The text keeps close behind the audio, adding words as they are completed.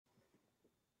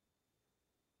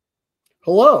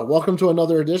Hello, welcome to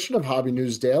another edition of Hobby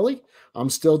News Daily. I'm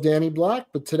still Danny Black,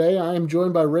 but today I am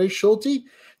joined by Ray Schulte,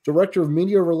 Director of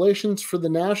Media Relations for the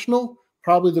National,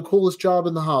 probably the coolest job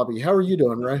in the hobby. How are you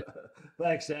doing, Ray?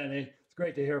 Thanks, Danny. It's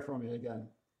great to hear from you again.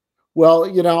 Well,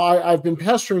 I've been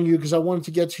pestering you because I wanted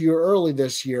to get to you early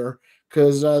this year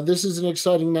because this is an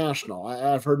exciting national.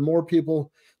 I've heard more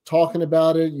people talking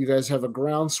about it. You guys have a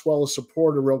groundswell of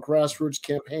support, a real grassroots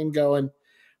campaign going.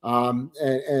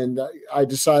 And I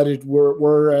decided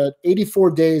we're at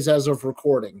 84 days as of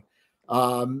recording.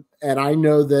 And I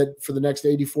know that for the next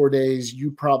 84 days,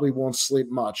 you probably won't sleep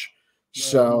much.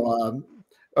 So,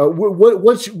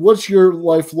 what's your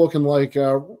life looking like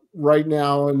right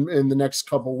now and in the next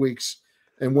couple of weeks?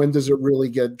 And when does it really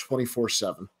get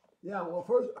 24/7? Yeah, well,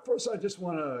 first, I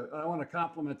want to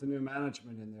compliment the new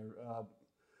management in there,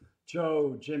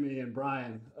 Joe, Jimmy, and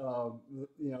Brian.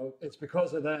 It's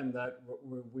because of them that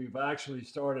we've actually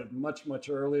started much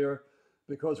earlier,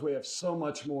 because we have so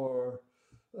much more,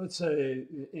 let's say,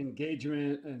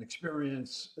 engagement and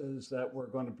experiences that we're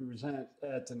going to present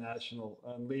at the national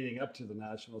and leading up to the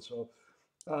national. So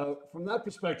from that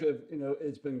perspective,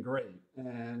 it's been great,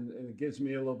 and it gives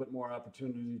me a little bit more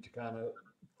opportunity to kind of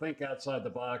think outside the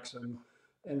box and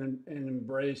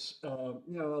embrace, a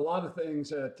lot of things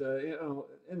that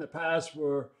in the past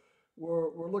were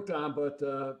looked on, but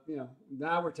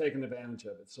now we're taking advantage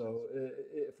of it. So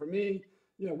for me,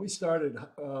 we started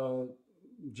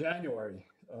January,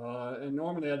 and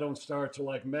normally I don't start till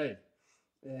like May,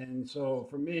 and so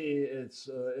for me, it is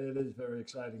a very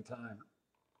exciting time.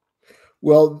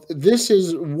 Well, this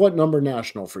is what number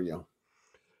national for you?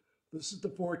 This is the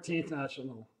 14th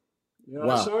national. I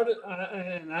Wow. started,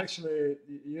 and actually,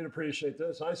 you'd appreciate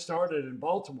this. I started in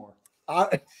Baltimore.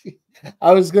 I,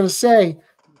 I was going to say,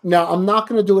 now I'm not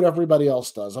going to do what everybody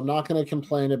else does. I'm not going to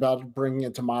complain about bringing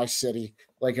it to my city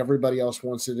like everybody else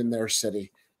wants it in their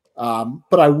city.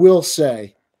 But I will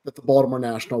say that the Baltimore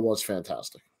National was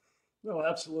fantastic. No,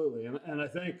 absolutely, and I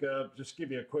think just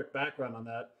give you a quick background on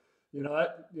that.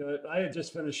 I had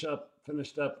just finished up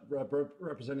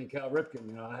representing Cal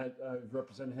Ripken. I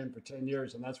represented him for 10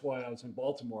 years, and that's why I was in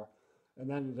Baltimore. And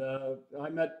then I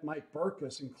met Mike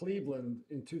Burkus in Cleveland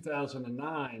in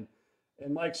 2009,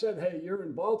 and Mike said, "Hey, you're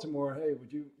in Baltimore. Hey,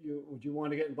 would you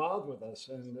want to get involved with us?"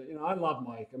 And I love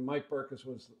Mike, and Mike Burkus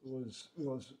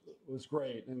was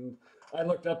great, and I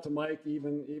looked up to Mike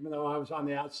even though I was on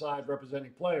the outside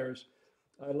representing players.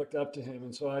 I looked up to him,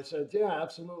 and so I said, "Yeah,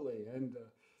 absolutely." And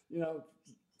you know,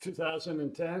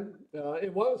 2010,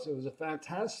 it was a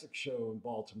fantastic show in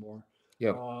Baltimore.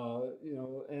 Yeah.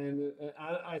 And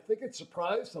I think it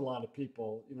surprised a lot of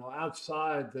people,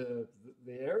 outside the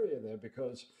area there,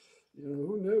 because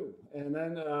who knew? And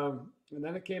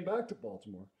then it came back to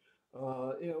Baltimore.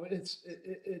 It's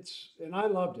and I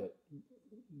loved it.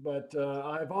 But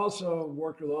I've also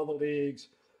worked with all the leagues.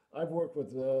 I've worked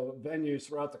with venues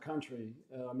throughout the country,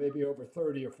 maybe over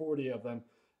 30 or 40 of them,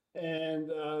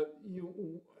 and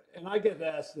I get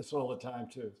asked this all the time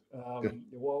too. Yeah.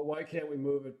 Well, why can't we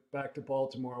move it back to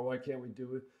Baltimore? Why can't we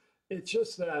do it? It's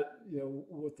just that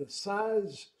with the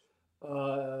size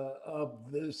of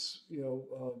this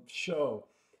show,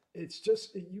 it's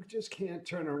just you just can't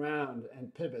turn around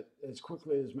and pivot as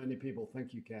quickly as many people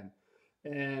think you can.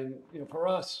 And for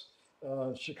us,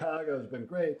 Chicago has been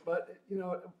great, but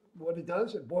what it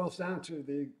does, it boils down to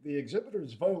the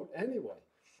exhibitors vote anyway.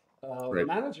 The Right.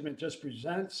 management just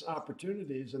presents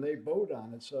opportunities and they vote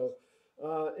on it. So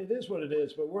it is what it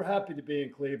is. But we're happy to be in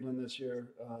Cleveland this year.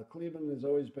 Cleveland has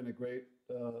always been a great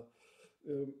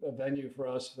a venue for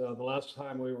us. The last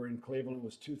time we were in Cleveland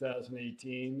was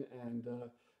 2018, and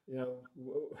you know,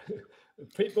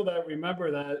 people that remember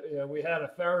that, we had a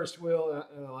Ferris wheel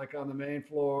like on the main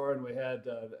floor, and we had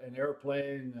an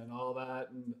airplane and all that,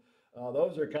 and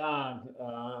those are gone.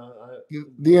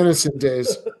 The innocent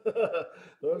days.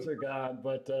 Those are gone,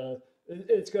 but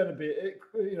it's going to be.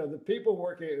 The people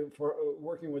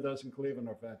working with us in Cleveland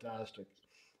are fantastic,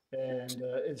 and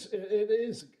it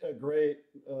is a great.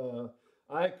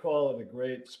 I call it a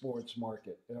great sports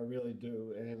market. I really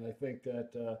do, and I think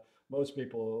that most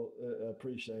people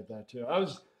appreciate that too. I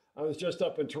was just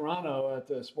up in Toronto at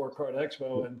the Sport Card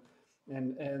Expo,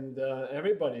 and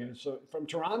everybody from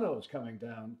Toronto is coming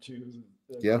down to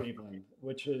Yeah. Cleveland,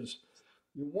 which is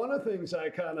one of the things I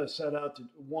kind of set out to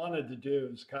wanted to do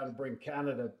is kind of bring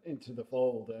Canada into the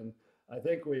fold, and I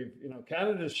think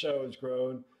Canada's show has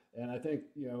grown, and I think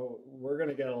we're going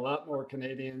to get a lot more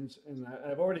Canadians, and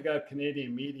I've already got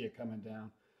Canadian media coming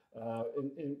down,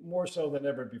 in more so than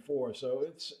ever before. So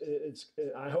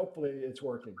I hopefully it's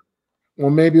working. Well,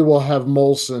 maybe we'll have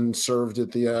Molson served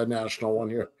at the national one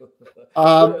here. Yeah,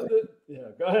 Um, Yeah,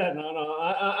 go ahead. No, no.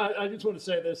 I just want to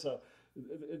say this.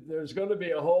 There's going to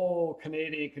be a whole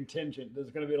Canadian contingent.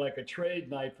 There's going to be like a trade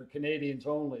night for Canadians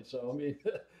only. So I mean,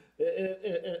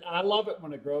 I love it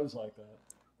when it grows like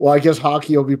Well, I guess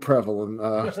hockey will be prevalent.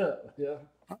 that. Yeah.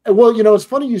 Well, you know, it's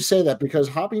funny you say that because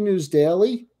Hoppy News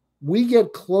Daily, we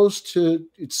get close to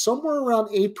it's somewhere around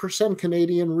 8%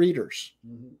 Canadian readers,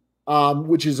 Hmm.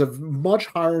 which is a much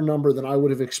higher number than I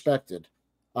would have expected.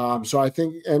 So I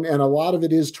think, and a lot of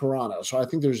it is Toronto. So I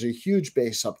think there's a huge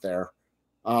base up there.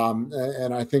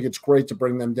 And I think it's great to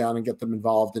bring them down and get them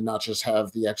involved and not just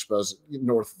have the expos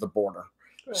north of the border.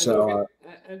 And don't So,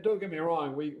 get and don't get me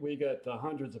wrong. We get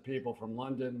hundreds of people from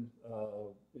London,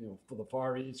 for the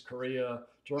Far East, Korea,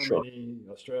 sure. Germany,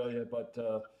 Australia. But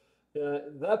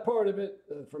that part of it,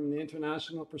 from the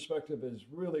international perspective, is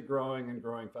really growing and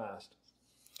growing fast.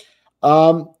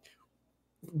 Um,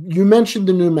 you mentioned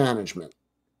the new management.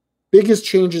 Biggest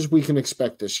changes we can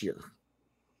expect this year.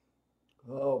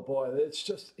 Oh boy, it's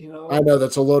just I know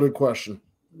that's a loaded question.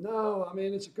 no. I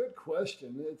mean, it's a good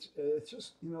question. It's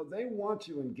just they want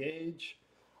to engage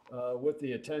with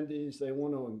the attendees. They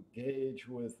want to engage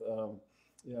with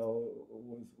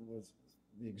with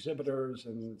the exhibitors,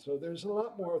 and so there's a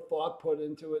lot more thought put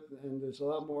into it, and there's a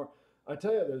lot more. I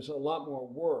tell you, there's a lot more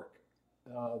work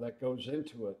that goes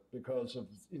into it because of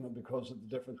the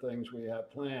different things we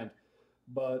have planned.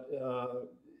 But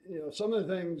some of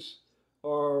the things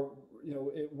are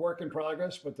work in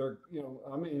progress, but they're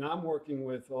I mean, I'm working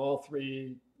with all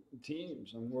three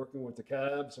teams. I'm working with the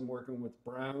Cavs, I'm working with the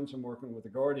Browns, I'm working with the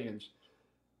Guardians.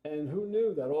 And who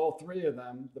knew that all three of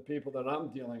them, the people that I'm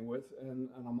dealing with and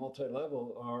on a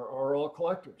multi-level, are all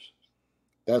collectors.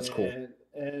 That's cool.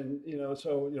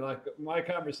 So like my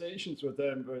conversations with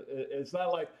them, but it's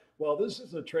not like, well, this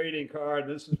is a trading card,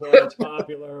 this is why it's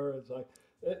popular. It's like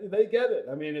they get it.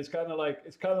 I mean, it's kind of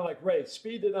like Ray,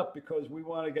 speed it up because we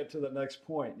want to get to the next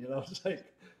point. It's like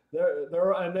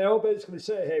they'll basically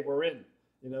say, hey, we're in.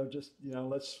 Just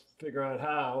let's figure out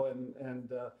how, and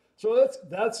so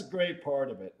that's a great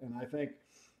part of it. And I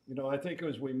think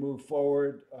as we move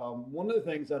forward, one of the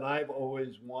things that I've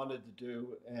always wanted to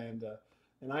do, and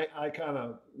I kind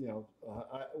of,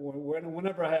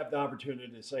 whenever I have the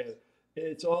opportunity to say it,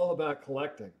 it's all about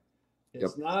collecting.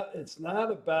 Yep. It's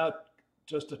not about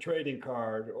just a trading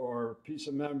card or piece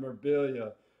of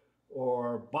memorabilia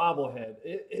or bobblehead.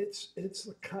 It's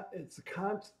the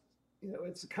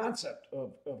concept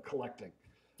of collecting,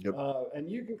 Yep. and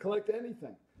you can collect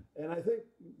anything. And I think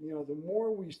the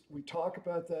more we talk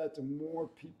about that, the more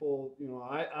people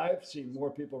I've seen more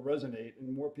people resonate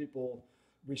and more people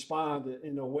respond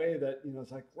in a way that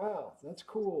it's like, wow, that's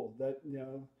cool.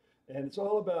 And it's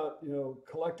all about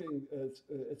collecting.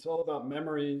 It's all about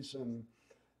memories,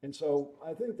 and so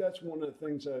I think that's one of the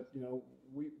things that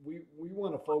we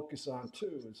want to focus on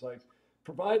too. Is like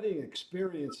providing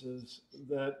experiences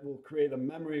that will create a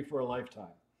memory for a lifetime.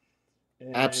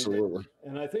 And Absolutely.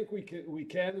 and I think we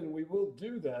can and we will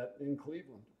do that in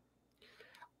Cleveland.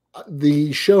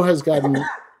 The show has gotten,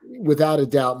 without a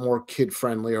doubt, more kid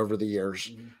friendly over the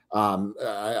years. Mhm.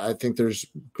 I think there's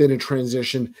been a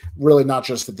transition, really not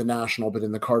just at the national, but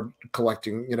in the card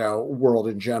collecting, world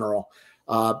in general.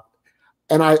 Uh,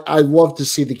 and I love to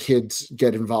see the kids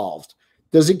get involved.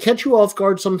 Does it catch you off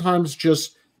guard sometimes?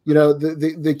 Just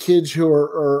the kids who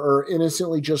are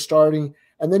innocently just starting,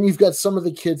 and then you've got some of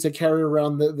the kids that carry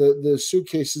around the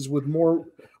suitcases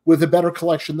with a better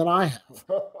collection than I have.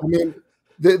 I mean, and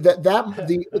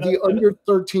the a, and a, under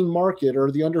 13 market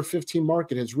or the under 15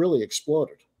 market has really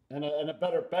exploded. and a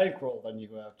better bankroll than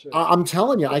you have too. I'm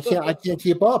telling you, I can't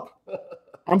keep up.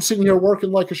 I'm sitting here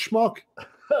working like a schmuck.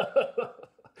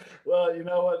 Well, you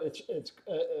know what?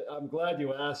 I'm glad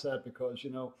you asked that because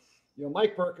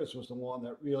Mike Burkus was the one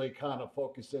that really kind of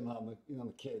focused in on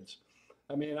the kids.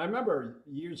 I mean, I remember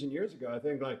years and years ago. I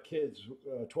think like kids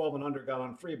 12 and under got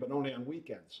on free, but only on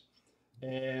weekends.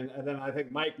 And then I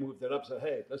think Mike moved it up. Said,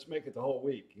 hey, let's make it the whole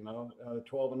week.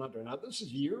 12 and under. Now this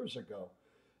is years ago.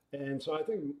 And so I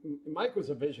think Mike was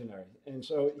a visionary. And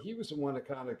so he was the one that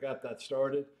kind of got that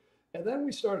started. And then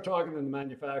we started talking to the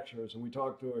manufacturers and we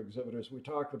talked to our exhibitors. We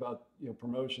talked about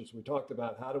promotions. We talked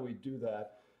about how do we do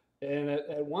that. And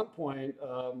at one point,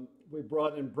 we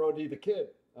brought in Brody the Kid.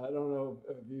 I don't know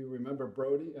if you remember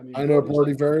Brody. I mean, I know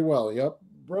Brody very well. Yep.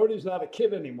 Brody's not a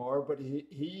kid anymore, but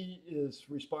he is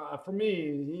for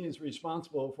me. He is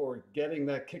responsible for getting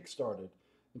that kick started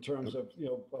in terms of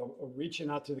reaching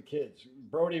out to the kids.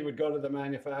 Brody would go to the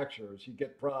manufacturers. He'd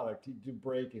get product. He'd do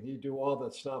breaking. He'd do all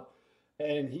that stuff,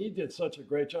 and he did such a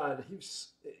great job. He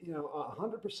was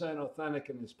 100% authentic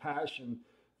in his passion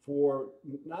for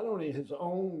not only his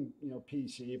own,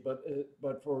 PC,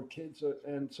 but for kids.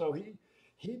 And so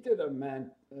he did a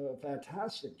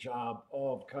fantastic job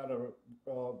of kind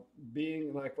of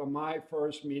being like my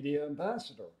first media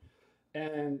ambassador.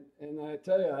 And I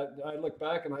tell you, I look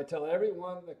back and I tell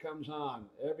everyone that comes on,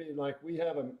 like we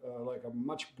have like a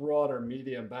much broader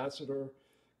media ambassador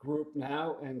group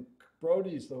now, and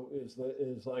Brody's is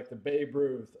like the Babe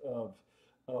Ruth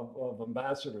of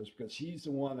ambassadors, because he's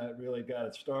the one that really got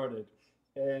it started.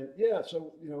 And yeah,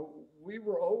 so we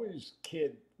were always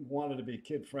wanted to be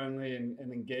kid friendly and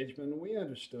engagement. And we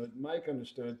understood, Mike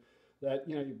understood that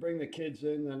you bring the kids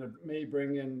in, and it may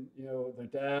bring in their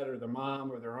dad or their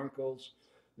mom or their uncles,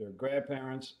 their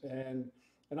grandparents, and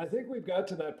I think we've got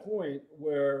to that point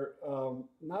where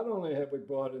not only have we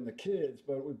brought in the kids,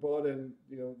 but we brought in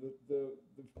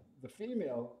the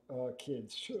female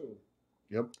kids too,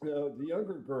 Yep. the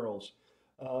younger girls,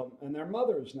 and their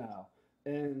mothers now,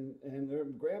 and their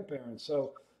grandparents.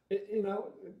 So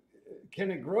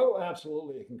can it grow?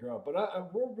 Absolutely, it can grow.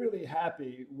 But we're really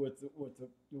happy with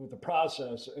the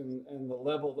process and the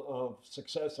level of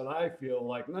success that I feel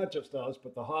like not just us,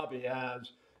 but the hobby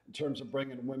has in terms of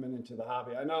bringing women into the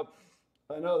hobby. I know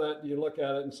that you look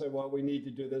at it and say, well, we need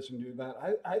to do this and do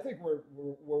that. I think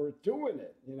we're doing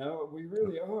it. We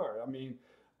really are. I mean,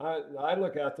 I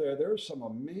look out there. There's some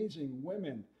amazing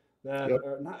women that Yep.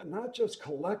 are not just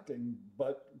collecting,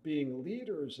 but being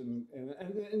leaders. And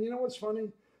you know what's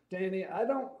funny, Danny? I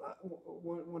don't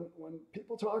when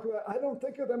people talk about, I don't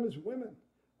think of them as women.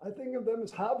 I think of them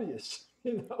as hobbyists.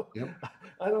 Yep.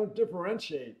 I don't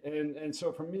differentiate, and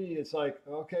so for me, it's like,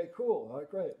 okay, cool, all right,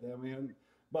 great. I mean,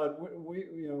 but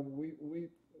we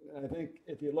I think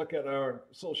if you look at our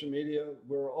social media,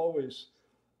 we're always,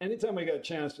 anytime we get a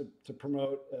chance to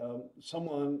promote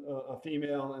someone, a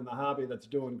female in the hobby that's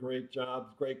doing great jobs,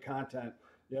 great content,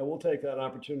 yeah, we'll take that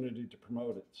opportunity to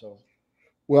promote it. So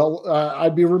Well,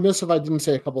 I'd be remiss if I didn't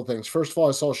say a couple things. First of all,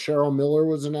 I saw Cheryl Miller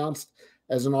was announced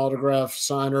as an autograph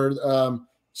signer.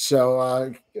 So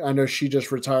I know she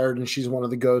just retired, and she's one of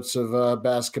the goats of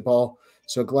basketball.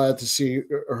 So glad to see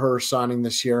her signing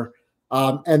this year.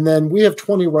 And then we have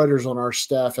 20 writers on our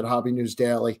staff at Hobby News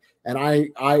Daily, and I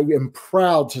am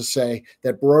proud to say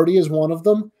that Brody is one of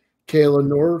them. Kayla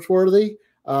Northworthy,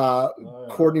 uh, uh,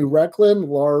 Courtney Recklin,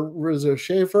 Laura Rizzo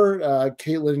Schaefer,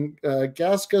 Caitlin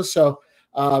Gasca. So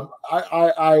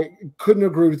I couldn't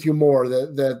agree with you more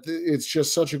that it's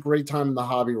just such a great time in the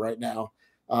hobby right now,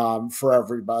 for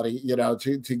everybody,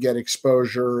 to get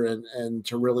exposure and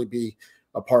to really be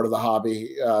a part of the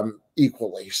hobby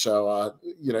equally. So,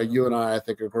 you and I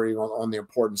think, agree on the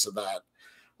importance of that.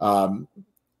 Um,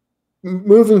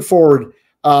 Moving forward,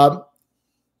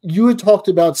 you had talked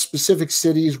about specific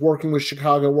cities, working with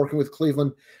Chicago, working with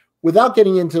Cleveland. Without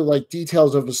getting into like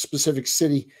details of a specific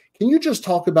city, can you just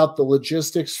talk about the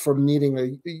logistics from needing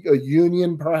a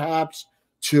union, perhaps,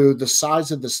 to the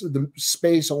size of the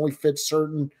space only fits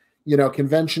certain,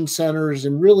 convention centers,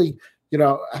 and really,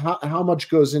 how much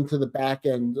goes into the back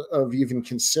end of even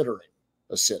considering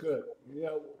a city? good.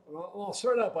 Yeah, well, I'll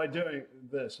start out by doing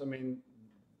this. I mean,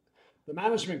 the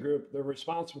management group, they're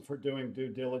responsible for doing due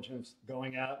diligence,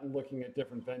 going out and looking at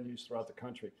different venues throughout the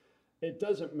country. It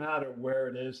doesn't matter where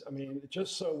it is. I mean,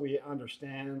 just so we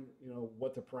understand,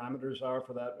 what the parameters are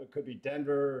for that. It could be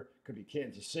Denver, it could be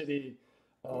Kansas City.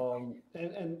 And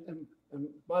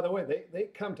by the way, they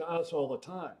come to us all the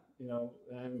time,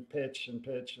 and pitch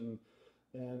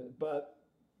but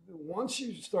once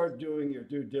you start doing your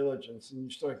due diligence and you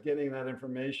start getting that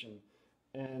information,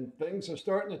 and things are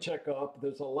starting to check up,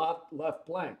 there's a lot left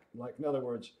blank. Like, in other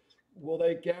words, will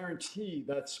they guarantee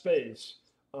that space,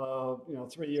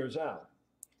 3 years out?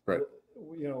 Right.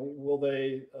 Will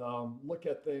they look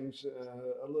at things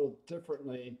a little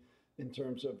differently in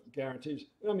terms of guarantees?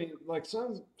 I mean, like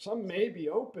some may be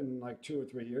open like 2 or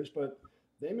 3 years, but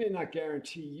they may not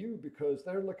guarantee you because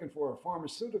they're looking for a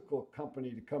pharmaceutical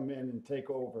company to come in and take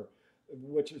over,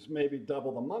 which is maybe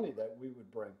double the money that we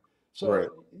would bring. Right.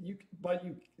 So you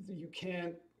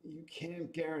can't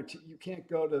guarantee, you can't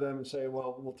go to them and say,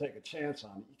 well, we'll take a chance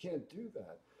on it. You can't do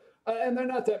that. And there are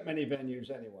not that many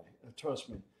venues anyway. Trust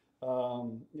me.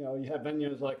 You have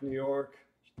venues like New York,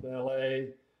 LA,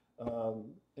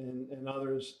 and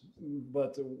others,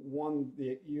 but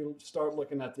you start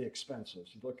looking at the expenses.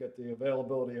 You look at the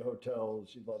availability of hotels.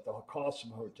 You look at the cost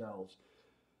of hotels,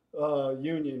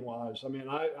 union wise. I mean,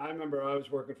 I remember I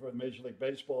was working for Major League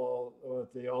Baseball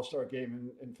at the All Star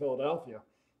game in Philadelphia,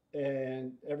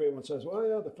 and everyone says, well,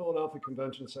 yeah, the Philadelphia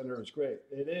Convention Center is great.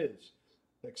 It is,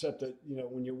 except that,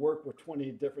 when you work with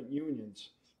 20 different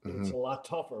unions, it's Mhm. a lot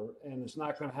tougher, and it's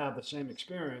not going to have the same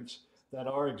experience that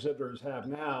our exhibitors have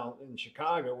now in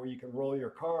Chicago, where you can roll your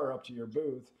car up to your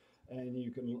booth and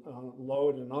you can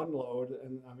load and unload,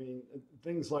 and I mean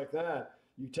things like that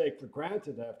you take for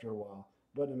granted after a while.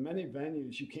 But in many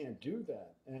venues, you can't do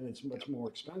that, and it's much more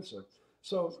expensive.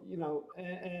 So,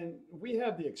 and we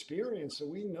have the experience, so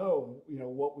we know,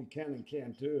 what we can and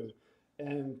can't do.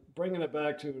 And bringing it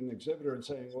back to an exhibitor and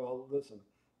saying, well, listen,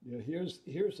 here's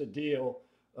the deal,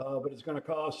 but it's going to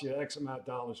cost you X amount of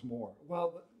dollars more.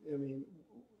 Well, I mean,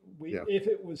 Yeah. if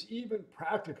it was even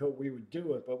practical, we would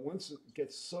do it. But once it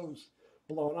gets so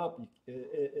blown up,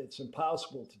 it's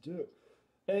impossible to do.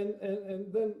 And then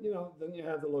then you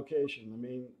have the location. I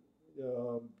mean,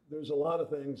 there's a lot of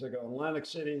things that go. Atlantic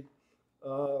City,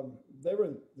 um, they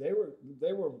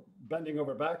were bending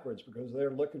over backwards because they're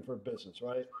looking for business,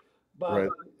 right? But Right.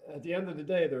 at the end of the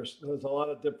day, there's a lot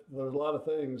of there's a lot of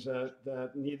things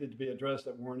that needed to be addressed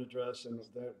that weren't addressed and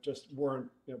that just weren't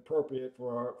appropriate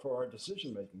for our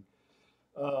decision making.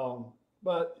 Um,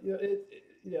 but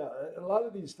yeah, a lot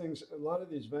of these things, a lot of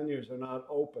these venues are not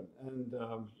open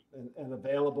and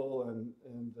available, and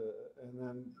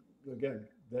then again,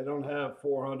 they don't have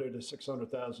 400 to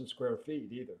 600,000 square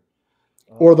feet either.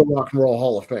 Or the Um, Rock and Roll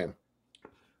Hall of Fame.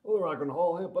 well, the Rock and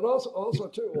Roll, yeah, but also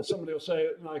too. Well, somebody will say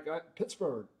like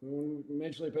Pittsburgh,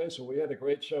 Major League Baseball. We had a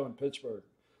great show in Pittsburgh,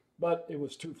 but it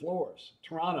was two floors.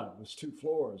 Toronto was two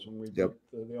floors when we did Yep.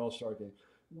 the All Star game.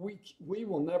 We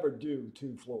will never do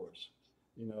two floors,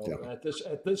 Yeah.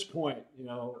 at this point,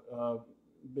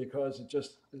 because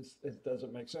it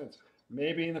doesn't make sense.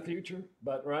 Maybe in the future,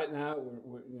 but right now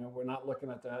we're not looking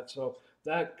at that. So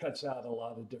that cuts out a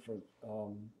lot of different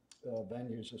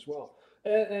venues as well.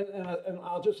 And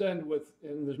I'll just end with,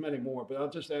 and there's many more, but I'll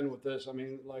just end with this. I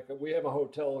mean, like we have a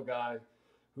hotel guy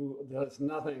who does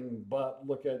nothing but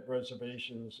look at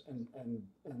reservations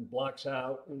and blocks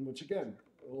out, and which again,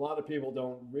 a lot of people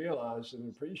don't realize and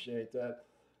appreciate that,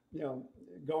 you know,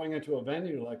 going into a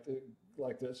venue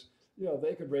like this,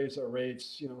 they could raise their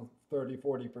rates, 30,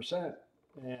 40%.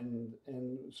 And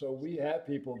so we have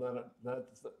people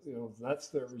that's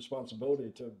their responsibility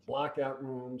to block out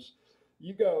rooms.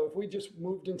 If we just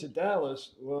moved into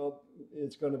Dallas, well,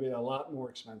 it's going to be a lot more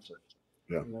expensive,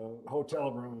 Yeah.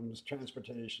 hotel rooms,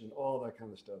 transportation, all that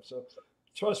kind of stuff. So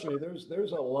trust me,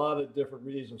 there's a lot of different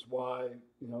reasons why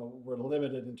we're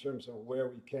limited in terms of where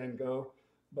we can go.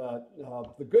 But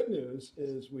the good news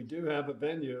is we do have a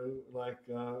venue like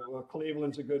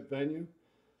Cleveland's a good venue.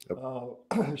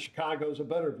 Yep. Chicago's a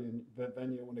better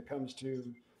venue when it comes to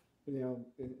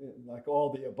like all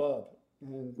the above.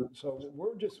 And so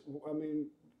I mean,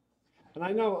 and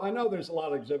I know there's a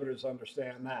lot of exhibitors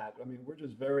understand that. I mean, we're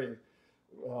just very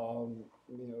um,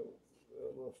 you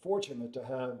know, fortunate to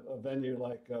have a venue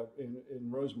like in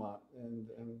Rosemont, and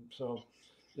so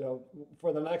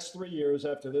for the next 3 years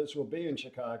after this, we'll be in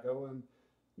Chicago, and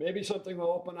maybe something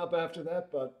will open up after that,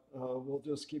 but we'll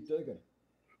just keep digging.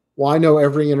 Well, I know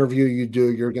every interview you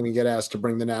do, you're going to get asked to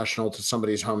bring the national to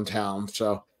somebody's hometown.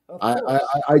 So Of I, I, course.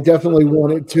 I definitely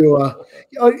wanted to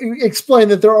explain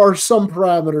that there are some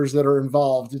parameters that are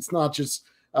involved. It's not just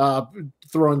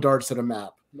throwing darts at a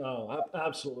map. No,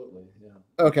 absolutely, yeah.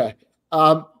 Okay.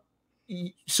 Um,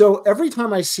 so every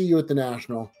time I see you at the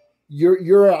national,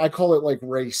 you're I call it like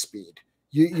race speed.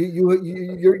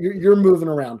 You're moving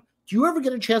around. Do you ever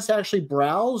get a chance to actually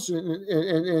browse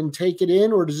and take it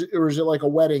in, or is it like a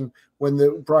wedding when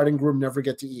the bride and groom never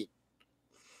get to eat?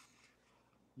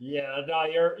 Yeah, no,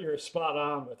 you're spot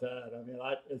on with that. I mean,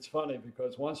 it's funny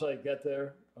because once I get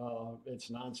there, it's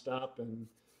nonstop, and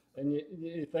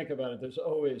you think about it. There's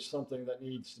always something that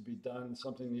needs to be done,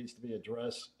 something needs to be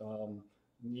addressed,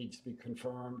 needs to be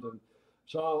confirmed, and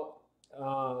so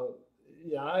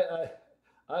yeah,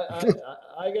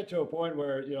 I get to a point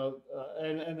where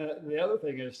and the other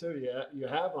thing is too, you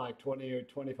have like 20 or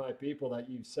 25 people that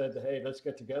you've said, hey, let's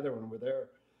get together when we're there,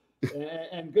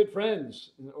 and good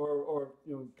friends or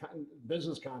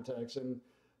business contacts, and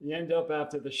you end up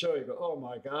after the show, you go, oh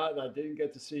my God, I didn't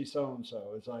get to see so and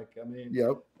so. It's like, I mean,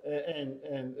 Yep.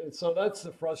 and so that's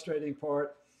the frustrating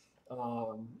part.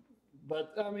 Um,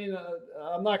 but I mean,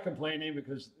 I'm not complaining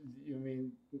because I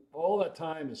mean, all that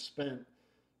time is spent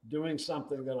doing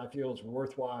something that I feel is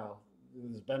worthwhile,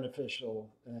 is beneficial,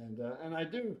 and I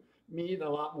do meet a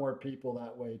lot more people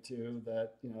that way too.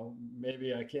 That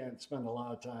maybe I can't spend a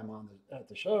lot of time at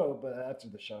the show, but after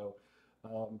the show,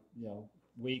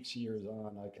 weeks, years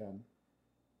on, I can.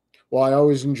 Well, I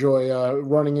always enjoy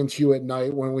running into you at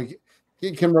night when we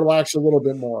can relax a little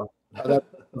bit more. That's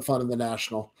fun in the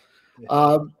national. Yeah.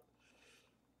 Um,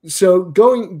 so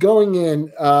going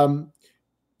in,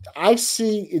 I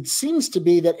see. It seems to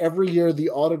be that every year the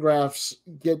autographs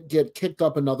get kicked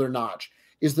up another notch.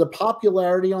 Is the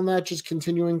popularity on that just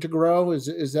continuing to grow? Is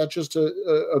that just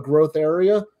a growth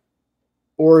area,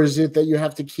 or is it that you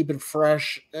have to keep it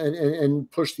fresh and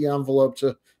push the envelope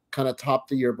to kind of top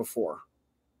the year before?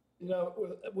 You know,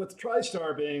 with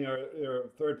TriStar being our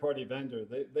third-party vendor,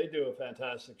 they do a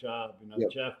fantastic job. You know,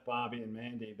 Yep. Jeff, Bobby, and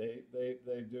Mandy,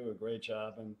 they do a great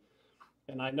job,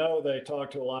 and I know they talk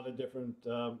to a lot of different.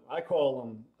 I call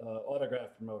them autograph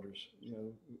promoters. You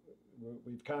know,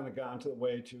 we've kind of gone to the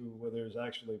way to where there's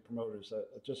actually promoters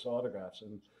that just autographs,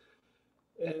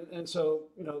 and so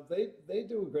you know they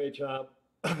do a great job.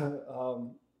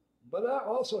 But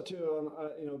also too,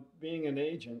 you know, being an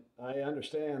agent, I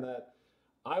understand that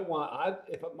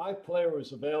if my player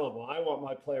was available, I want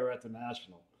my player at the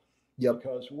national, Yep.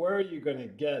 because where are you going to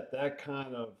get that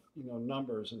kind of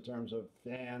numbers in terms of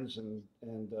fans and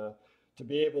to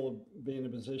be able to be in a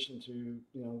position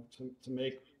to to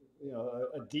make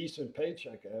a decent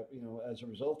paycheck as a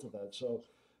result of that. So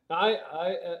I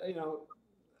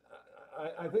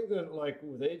think that like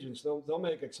with agents, they'll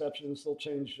make exceptions. They'll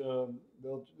change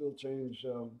they'll change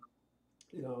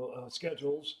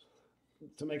schedules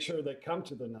to make sure they come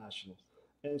to the national.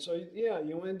 And so, yeah,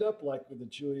 you end up like with the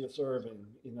Julius Irving,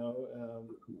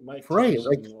 Mike Right.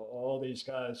 Tyson, all these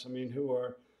guys. I mean, who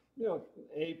are,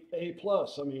 A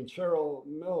plus. I mean, Cheryl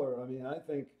Miller. I mean, I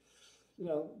think,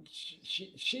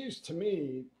 she's to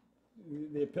me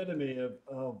the epitome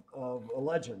of a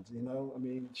legend. I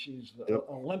mean, she's an Yep.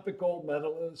 Olympic gold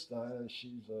medalist.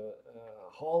 She's a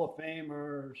Hall of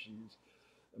Famer.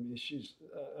 I mean, she's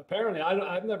apparently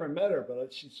I've never met her,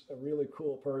 but she's a really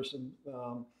cool person.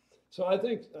 So I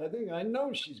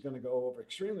know she's going to go over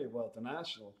extremely well at the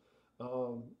national.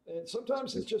 And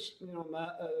sometimes it's just a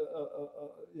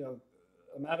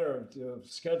matter of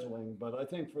scheduling. But I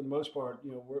think for the most part,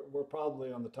 we're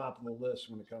probably on the top of the list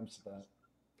when it comes to that.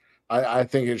 I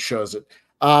think it shows it.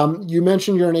 You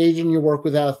mentioned you're an agent, you work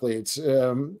with athletes,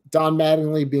 Don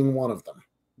Mattingly being one of them.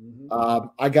 Hmm.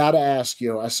 I got to ask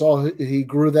you, I saw he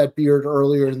grew that beard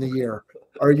earlier in the year.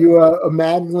 Are you a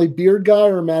Mattingly beard guy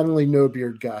or a Mattingly no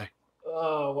beard guy?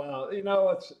 Oh well,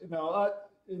 it's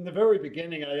in the very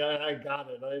beginning, I got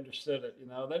it, I understood it.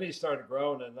 Then he started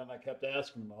growing, and then I kept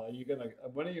asking him,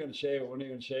 when are you gonna shave it? When are you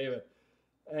gonna shave it?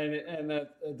 And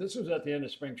this was at the end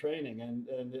of spring training,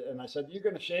 and I said, you're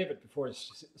gonna shave it before the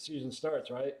season starts,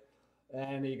 right?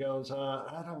 And he goes,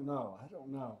 I don't know.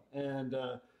 And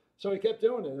so he kept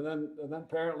doing it, and then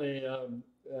apparently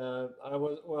I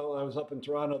was up in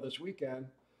Toronto this weekend,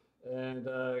 and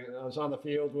I was on the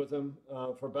field with him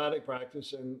for batting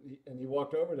practice, and he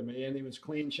walked over to me, and he was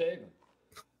clean shaven.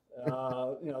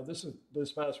 This is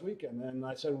this past weekend, and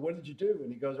I said, "What did you do?"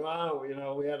 And he goes, "Wow,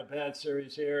 we had a bad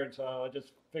series here, and so I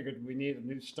just figured we need a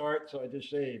new start, so I just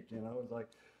shaved." It was like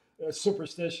a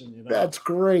superstition. That's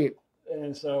great.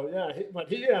 And so, yeah, but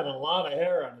he had a lot of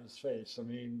hair on his face. I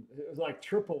mean, it was like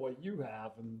triple what you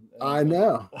have, I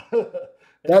know.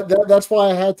 and That's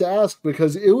why I had to ask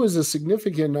because it was a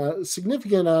significant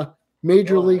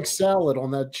major league oh, salad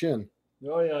on that chin.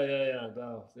 oh yeah, yeah, yeah,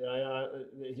 no, yeah,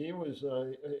 yeah. He was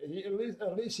he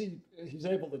at least he's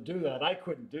able to do that. I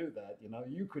couldn't do that.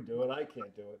 You could do it. I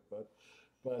can't do it.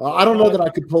 I don't know No, that I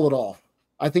could pull it off.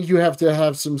 I think you have to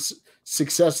have some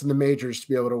success in the majors to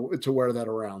be able to wear that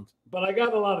around. but I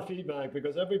got a lot of feedback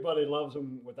because everybody loves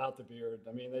him without the beard.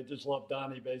 I mean, they just love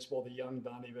Donnie Baseball, the young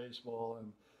Donnie Baseball,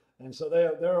 and so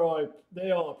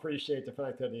they all appreciate the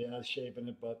fact that he has shaven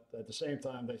it, but at the same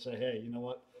time they say, hey, you know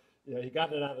what? He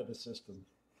got it out of the system.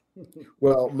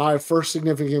 Well, my first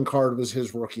significant card was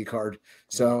his rookie card.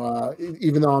 So Okay.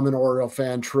 even though I'm an Oriole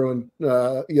fan, true and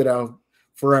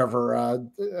forever,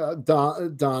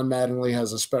 Don Mattingly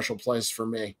has a special place for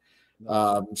me.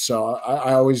 No, So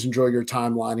I always enjoy your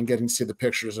timeline and getting to see the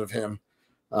pictures of him.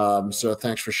 right. So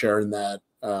thanks for sharing that.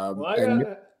 Well, I And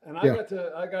got and yeah,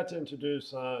 I got to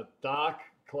introduce Doc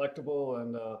Collectible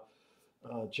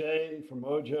and Jay from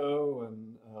Mojo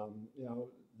and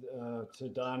to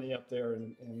Donnie up there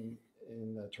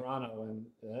in Toronto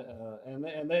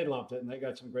and they loved it and they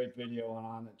got some great video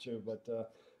on it too. But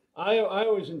I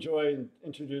always enjoy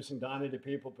introducing Donnie to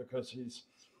people because he's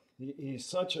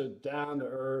such a down to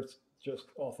earth, just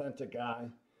authentic guy.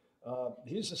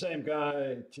 He's the same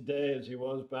guy today as he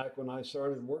was back when I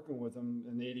started working with him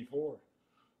in '84.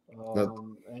 that,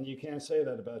 And you can't say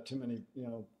that about too many,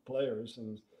 players.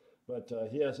 But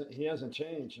he hasn't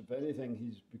changed. If anything,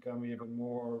 he's become even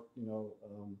more, you know,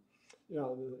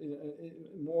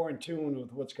 more in tune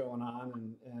with what's going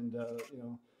on, and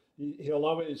he'll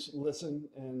always listen,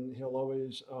 and he'll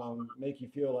always make you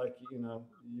feel like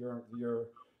you're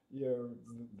you're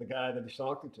the guy that he's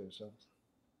talking to. So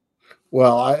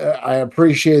Well, I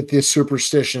appreciate this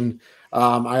superstition.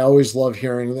 I always love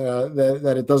hearing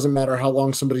that it doesn't matter how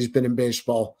long somebody's been in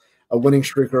baseball, a winning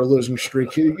streak or a losing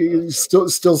streak, he still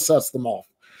sets them off.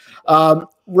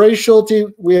 Ray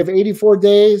Schulte, we have 84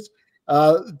 days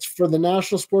for the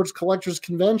National Sports Collectors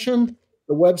Convention.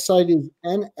 The website is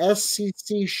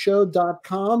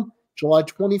nsccshow.com, July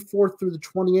 24th through the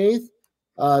 28th.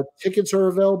 Tickets are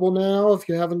available now if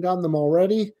you haven't gotten them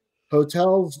already.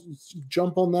 Hotels,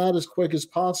 jump on that as quick as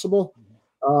possible.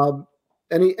 Um,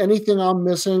 anything I'm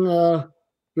missing? well,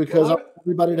 Because I want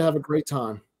everybody to yeah. have a great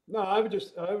time. No, I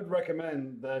would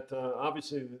recommend that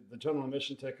obviously the general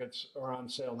admission tickets are on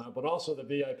sale now, but also the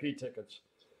VIP tickets.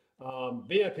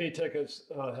 VIP tickets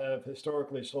have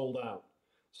historically sold out.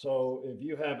 So if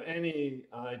you have any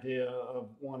idea of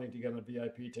wanting to get a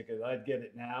VIP ticket, I'd get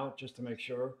it now just to make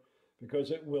sure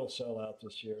because it will sell out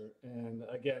this year. And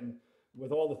again,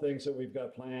 with all the things that we've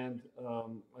got planned,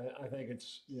 I think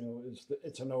it's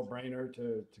a no-brainer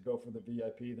to go for the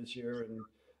VIP this year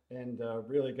and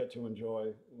really get to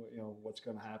enjoy what's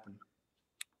going to happen.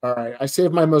 All right. I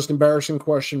saved my most embarrassing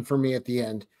question for me at the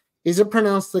end. Is it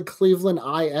pronounced the Cleveland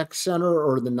IX Center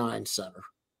or the Nine Center?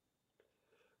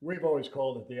 We've always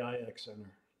called it the IX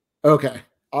Center. Okay.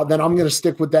 Then I'm going to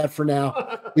stick with that for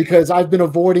now because I've been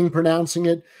avoiding pronouncing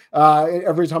it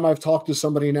every time I've talked to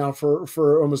somebody now for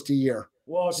almost a year.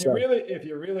 Well, So if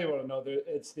you really want to know,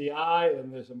 it's the I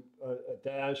and there's a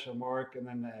dash, a mark, and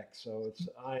then the X. So it's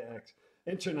IX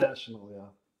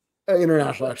International,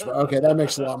 International yeah. Expo. Okay, that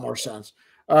makes a lot more sense.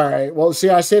 All right. Well, see,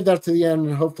 I saved that to the end,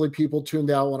 and hopefully people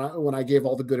tuned out when I gave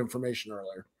all the good information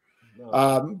earlier.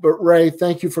 No. But Ray,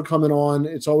 thank you for coming on.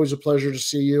 It's always a pleasure to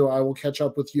see you. I will catch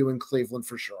up with you in Cleveland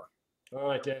for sure. All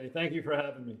right, Danny. Thank you for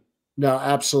having me. No,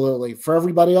 absolutely. For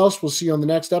everybody else, we'll see you on the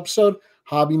next episode,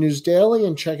 Hobby News Daily,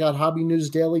 and check out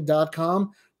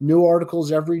hobbynewsdaily.com. New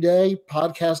articles every day,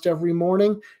 podcast every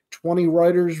morning, 20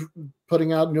 writers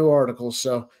putting out new articles.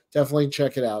 So definitely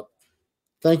check it out.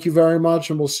 Thank you very much,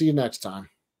 and we'll see you next time.